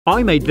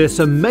I made this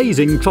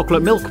amazing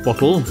chocolate milk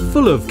bottle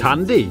full of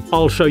candy.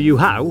 I'll show you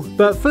how,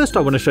 but first I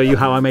want to show you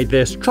how I made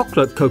this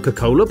chocolate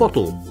Coca-Cola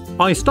bottle.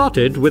 I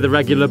started with a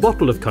regular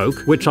bottle of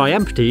Coke, which I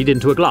emptied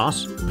into a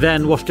glass,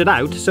 then washed it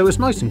out so it's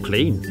nice and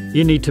clean.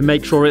 You need to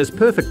make sure it's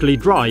perfectly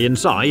dry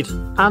inside,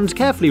 and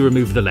carefully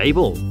remove the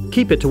label.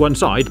 Keep it to one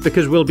side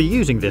because we'll be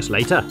using this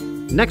later.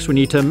 Next we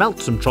need to melt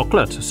some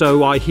chocolate,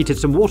 so I heated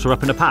some water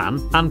up in a pan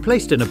and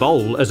placed in a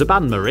bowl as a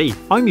bain-marie.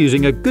 I'm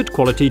using a good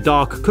quality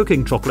dark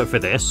cooking chocolate for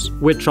this,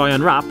 which I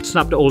unwrapped,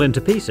 snapped it all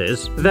into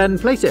pieces, then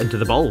place it into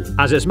the bowl.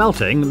 As it's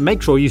melting,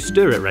 make sure you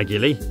stir it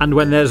regularly, and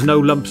when there's no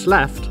lumps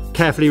left,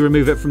 carefully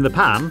remove it from the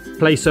pan,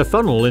 place a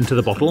funnel into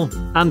the bottle,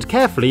 and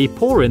carefully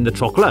pour in the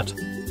chocolate.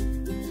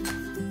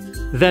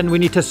 Then we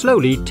need to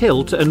slowly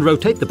tilt and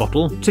rotate the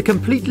bottle to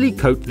completely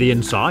coat the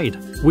inside.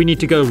 We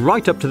need to go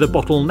right up to the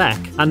bottle neck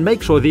and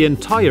make sure the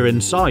entire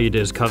inside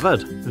is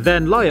covered.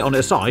 Then lie it on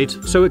its side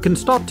so it can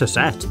start to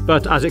set,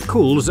 but as it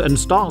cools and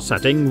starts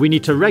setting, we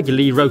need to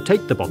regularly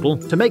rotate the bottle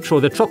to make sure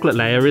the chocolate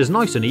layer is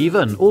nice and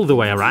even all the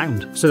way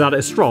around. So that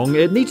it's strong,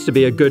 it needs to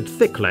be a good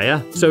thick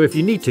layer, so if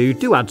you need to,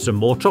 do add some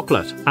more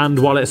chocolate. And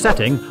while it's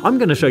setting, I'm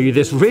going to show you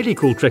this really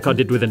cool trick I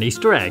did with an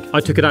Easter egg.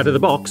 I took it out of the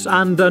box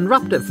and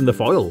unwrapped it from the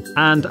foil,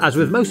 and as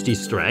with most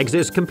Easter eggs,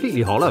 it's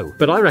completely hollow,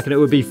 but I reckon it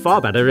would be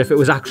far better if it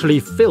was actually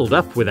filled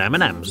up with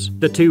M&Ms.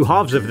 The two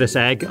halves of this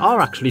egg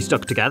are actually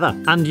stuck together,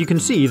 and you can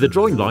see the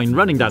join line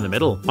running down the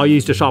middle. I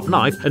used a sharp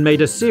knife and made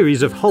a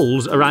series of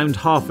holes around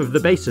half of the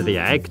base of the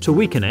egg to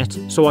weaken it,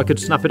 so I could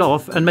snap it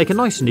off and make a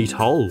nice neat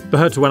hole.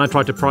 But when I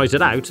tried to prise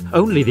it out,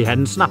 only the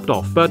end snapped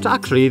off, but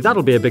actually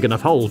that'll be a big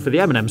enough hole for the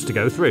M&Ms to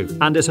go through,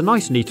 and it's a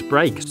nice neat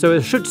break, so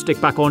it should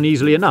stick back on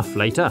easily enough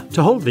later.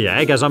 To hold the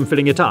egg as I'm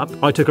filling it up,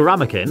 I took a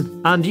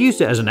ramekin and used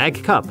it as an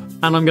egg cup,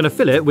 and I'm going to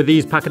fill it with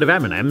these packet of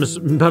M&Ms,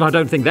 but I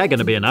don't think they're going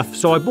to be enough,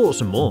 so I bought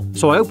some more.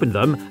 So I opened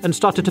them and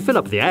started to fill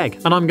up the egg,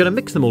 and I'm going to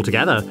mix them all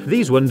together.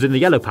 These ones in the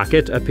yellow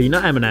packet are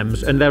peanut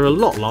M&Ms, and they're a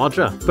lot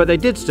larger, but they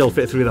did still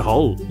fit through the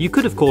hole. You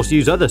could of course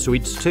use other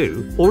sweets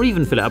too, or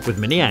even fill it up with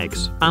mini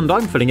eggs. And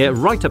I'm filling it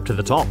right up to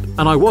the top,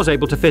 and I was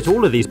able to fit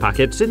all of these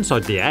packets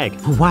inside the egg.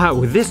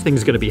 Wow, this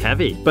thing's going to be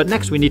heavy. But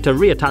next we need to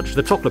reattach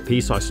the chocolate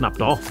piece I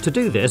snapped off. To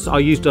do this, I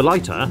used a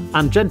lighter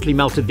and gently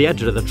melted the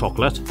edge of the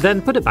chocolate,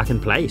 then put it back in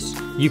place.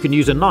 You can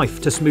use a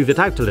knife to smooth it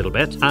out a little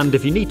bit, and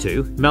if you need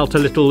to, melt a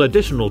little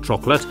additional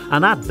chocolate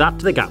and add that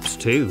to the gaps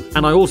too.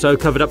 And I also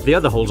covered up the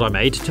other holes I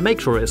made to make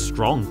sure it's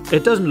strong.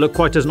 It doesn't look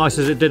quite as nice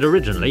as it did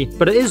originally,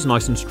 but it is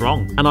nice and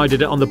strong, and I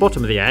did it on the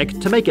bottom of the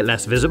egg to make it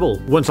less visible.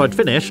 Once I'd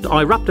finished,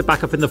 I wrapped it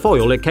back up in the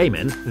foil it came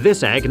in.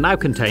 This egg now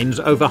contains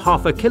over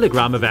half a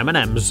kilogram of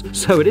M&Ms,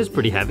 so it is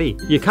pretty heavy.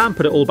 You can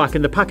put it all back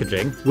in the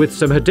packaging with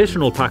some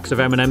additional packs of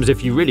M&Ms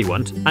if you really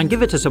want, and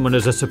give it to someone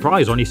as a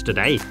surprise on Easter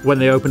Day. When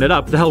they open it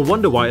up, they'll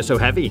wonder why it's so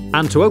heavy.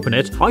 And to open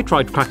it, I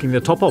tried cracking the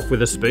top off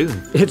with a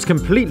spoon. It's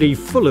completely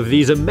full of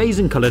these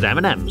amazing coloured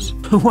M&Ms.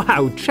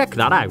 Wow, check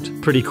that out.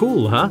 Pretty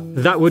cool, huh?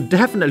 That would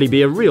definitely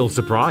be a real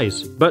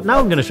surprise. But now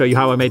I'm going to show you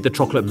how I made the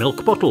chocolate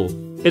milk bottle.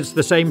 It's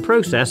the same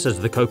process as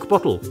the Coke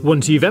bottle.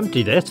 Once you've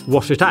emptied it,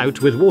 wash it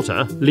out with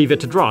water, leave it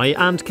to dry,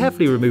 and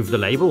carefully remove the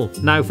label.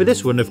 Now for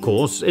this one, of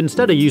course,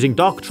 instead of using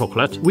dark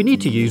chocolate, we need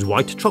to use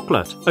white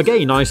chocolate.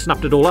 Again, I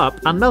snapped it all up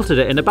and melted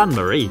it in a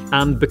bain-marie,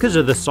 and because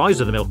of the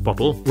size of the milk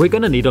bottle, we're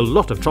going to need a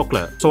lot of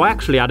chocolate, so I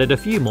actually added a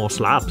few more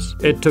slabs.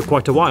 It took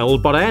quite a while,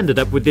 but I ended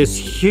up with this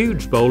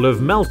huge bowl of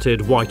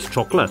melted white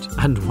chocolate,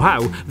 and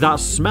wow,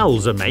 that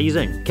smells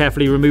amazing.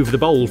 Carefully remove the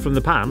bowl from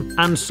the pan,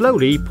 and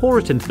slowly pour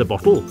it into the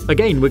bottle.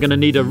 Again, we're going to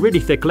need a really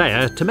thick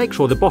layer to make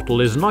sure the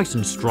bottle is nice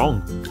and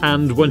strong.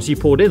 And once you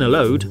poured in a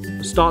load,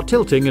 start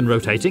tilting and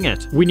rotating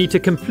it. We need to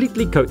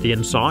completely coat the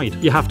inside.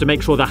 You have to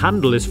make sure the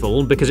handle is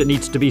full because it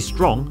needs to be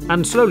strong,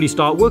 and slowly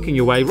start working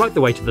your way right the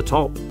way to the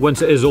top.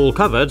 Once it is all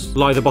covered,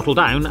 lie the bottle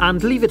down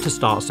and leave it to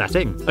start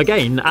setting.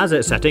 Again, as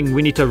it's setting,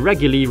 we need to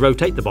regularly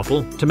rotate the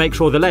bottle to make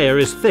sure the layer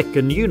is thick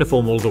and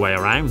uniform all the way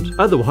around.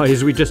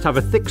 Otherwise, we just have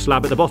a thick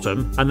slab at the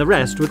bottom and the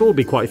rest would all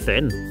be quite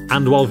thin.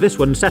 And while this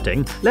one's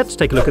setting, let's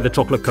take a look at the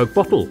chocolate Coke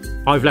bottle.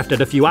 I've left it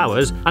a few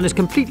hours and it's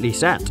completely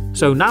set.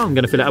 So now I'm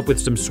going to fill it up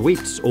with some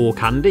sweets or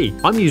candy.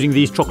 I'm using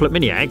these chocolate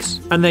mini eggs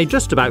and they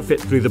just about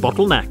fit through the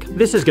bottleneck.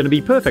 This is going to be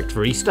perfect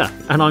for Easter,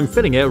 and I'm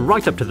filling it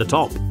right up to the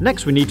top.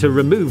 Next we need to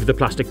remove the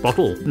plastic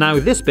bottle. Now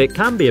this bit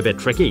can be a bit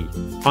tricky.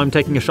 I'm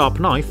taking a sharp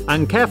knife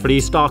and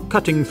carefully start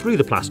cutting through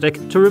the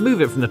plastic to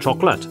remove it from the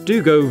chocolate.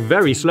 Do go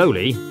very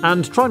slowly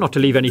and try not to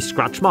leave any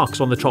scratch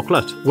marks on the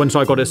chocolate. Once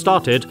I got it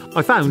started,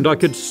 I found I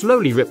could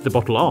slowly rip the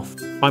bottle off.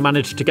 I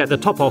managed to get the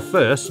top off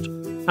first,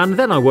 and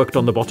then I worked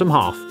on the bottom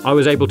half. I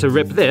was able to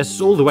rip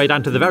this all the way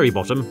down to the very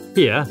bottom,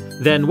 here,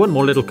 then one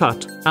more little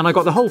cut, and I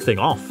got the whole thing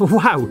off.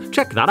 Wow,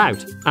 check that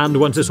out! And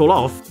once it's all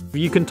off,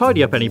 you can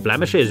tidy up any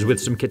blemishes with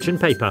some kitchen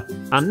paper.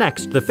 And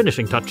next, the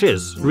finishing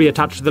touches.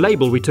 Reattach the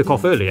label we took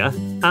off earlier,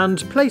 and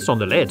place on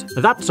the lid.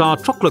 That's our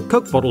chocolate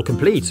Coke bottle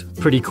complete.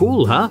 Pretty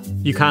cool, huh?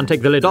 You can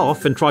take the lid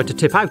off and try to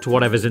tip out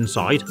whatever's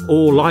inside,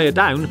 or lie it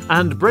down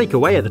and break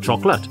away at the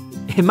chocolate.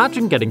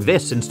 Imagine getting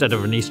this instead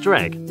of an Easter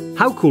egg.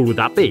 How cool would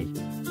that be?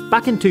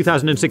 Back in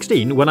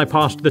 2016, when I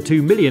passed the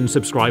 2 million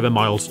subscriber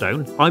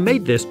milestone, I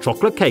made this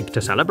chocolate cake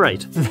to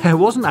celebrate. There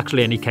wasn't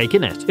actually any cake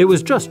in it, it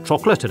was just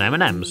chocolate and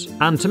M&Ms.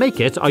 And to make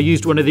it, I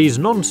used one of these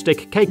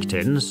non-stick cake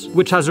tins,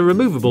 which has a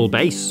removable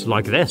base,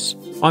 like this.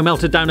 I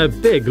melted down a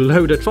big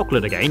load of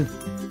chocolate again,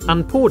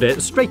 and poured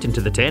it straight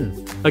into the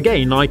tin.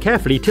 Again, I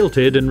carefully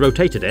tilted and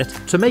rotated it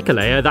to make a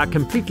layer that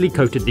completely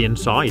coated the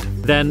inside.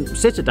 Then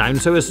sit it down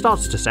so it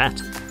starts to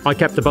set. I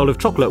kept the bowl of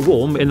chocolate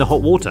warm in the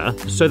hot water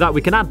so that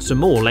we can add some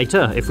more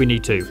later if we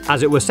need to.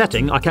 As it was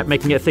setting, I kept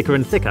making it thicker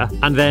and thicker,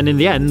 and then in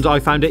the end I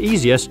found it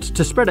easiest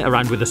to spread it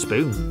around with a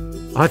spoon.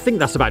 I think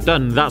that's about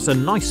done. That's a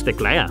nice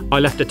thick layer. I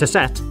left it to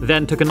set,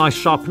 then took a nice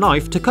sharp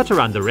knife to cut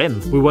around the rim.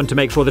 We want to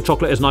make sure the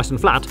chocolate is nice and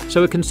flat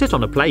so it can sit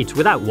on a plate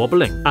without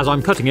wobbling. As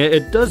I'm cutting it,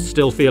 it does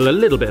still feel a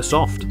little bit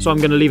soft, so I'm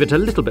going to leave it a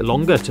little bit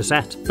longer to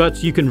set.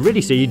 But you can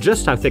really see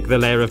just how thick the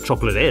layer of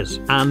chocolate is.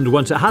 And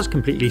once it has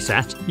completely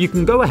set, you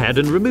can go ahead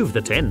and remove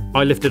the tin.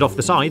 I lifted off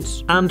the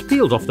sides and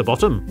peeled off the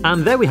bottom.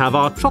 And there we have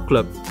our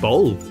chocolate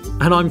bowl.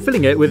 And I'm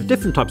filling it with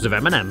different types of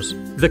M&Ms.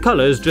 The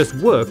colours just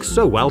work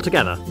so well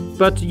together.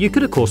 But you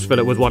could of course fill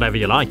it with whatever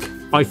you like.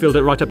 I filled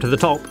it right up to the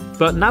top,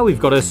 but now we've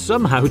got to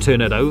somehow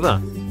turn it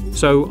over.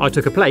 So I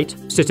took a plate,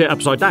 sit it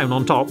upside down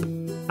on top,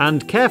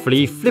 and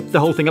carefully flip the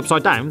whole thing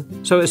upside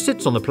down so it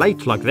sits on the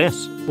plate like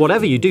this.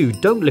 Whatever you do,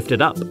 don't lift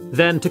it up.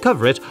 Then to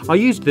cover it, I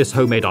used this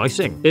homemade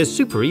icing. It's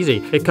super easy,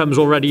 it comes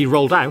already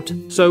rolled out,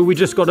 so we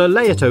just gotta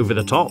lay it over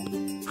the top.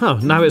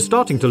 Now it's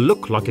starting to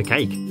look like a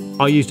cake.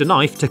 I used a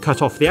knife to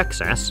cut off the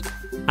excess,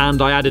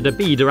 and I added a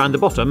bead around the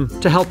bottom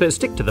to help it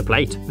stick to the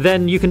plate.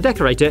 Then you can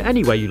decorate it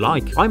any way you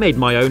like. I made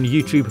my own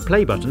YouTube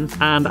play button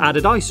and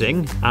added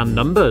icing and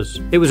numbers.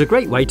 It was a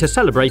great way to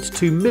celebrate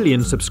 2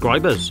 million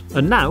subscribers.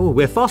 And now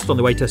we're fast on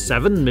the way to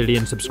 7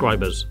 million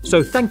subscribers.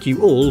 So thank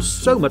you all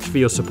so much for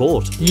your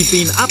support. You've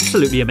been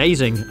absolutely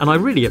amazing and I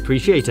really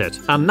appreciate it.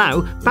 And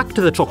now back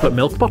to the chocolate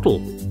milk bottle.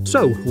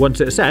 So,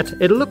 once it's set,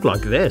 it'll look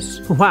like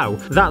this. Wow,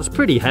 that's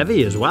pretty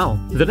heavy as well.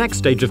 The next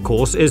stage, of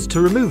course, is to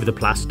remove the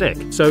plastic.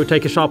 So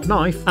take a sharp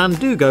knife and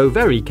do go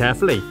very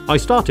carefully. I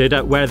started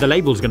at where the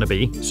label's going to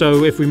be,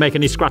 so if we make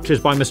any scratches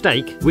by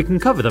mistake, we can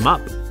cover them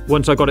up.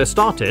 Once I got it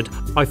started,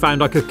 I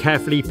found I could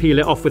carefully peel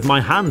it off with my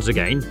hands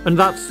again, and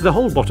that's the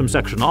whole bottom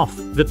section off.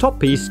 The top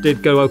piece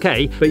did go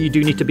okay, but you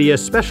do need to be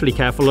especially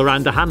careful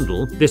around the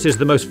handle. This is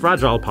the most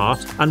fragile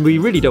part, and we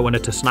really don't want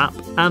it to snap,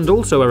 and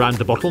also around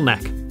the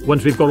bottleneck.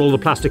 Once we've got all the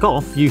plastic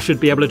off, you should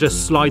be able to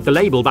just slide the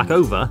label back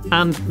over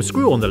and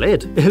screw on the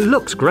lid. It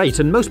looks great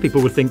and most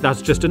people would think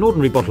that's just an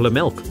ordinary bottle of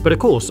milk. But of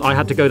course, I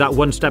had to go that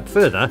one step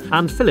further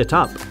and fill it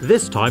up.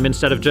 This time,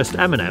 instead of just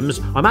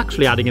M&Ms, I'm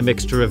actually adding a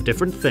mixture of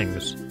different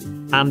things.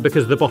 And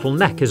because the bottle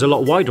neck is a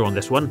lot wider on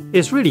this one,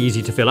 it's really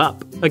easy to fill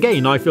up.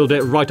 Again, I filled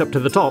it right up to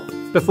the top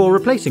before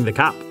replacing the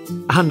cap.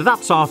 And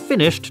that's our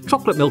finished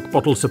chocolate milk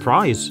bottle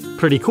surprise.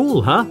 Pretty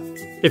cool, huh?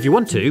 If you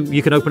want to,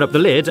 you can open up the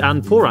lid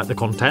and pour out the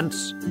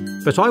contents.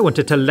 But I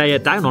wanted to lay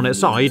it down on its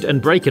side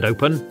and break it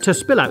open to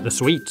spill out the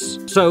sweets.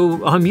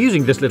 So I'm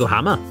using this little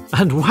hammer.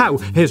 And wow,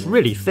 it's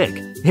really thick.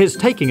 It's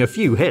taking a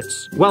few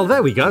hits. Well,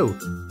 there we go.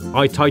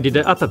 I tidied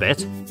it up a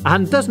bit,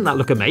 and doesn't that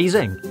look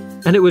amazing?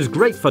 And it was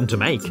great fun to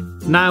make.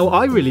 Now,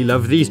 I really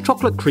love these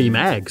chocolate cream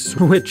eggs,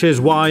 which is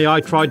why I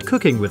tried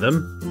cooking with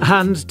them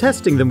and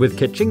testing them with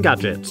kitchen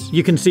gadgets.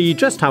 You can see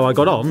just how I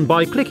got on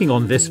by clicking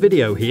on this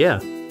video here.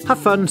 Have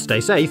fun,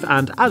 stay safe,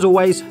 and as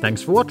always,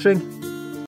 thanks for watching.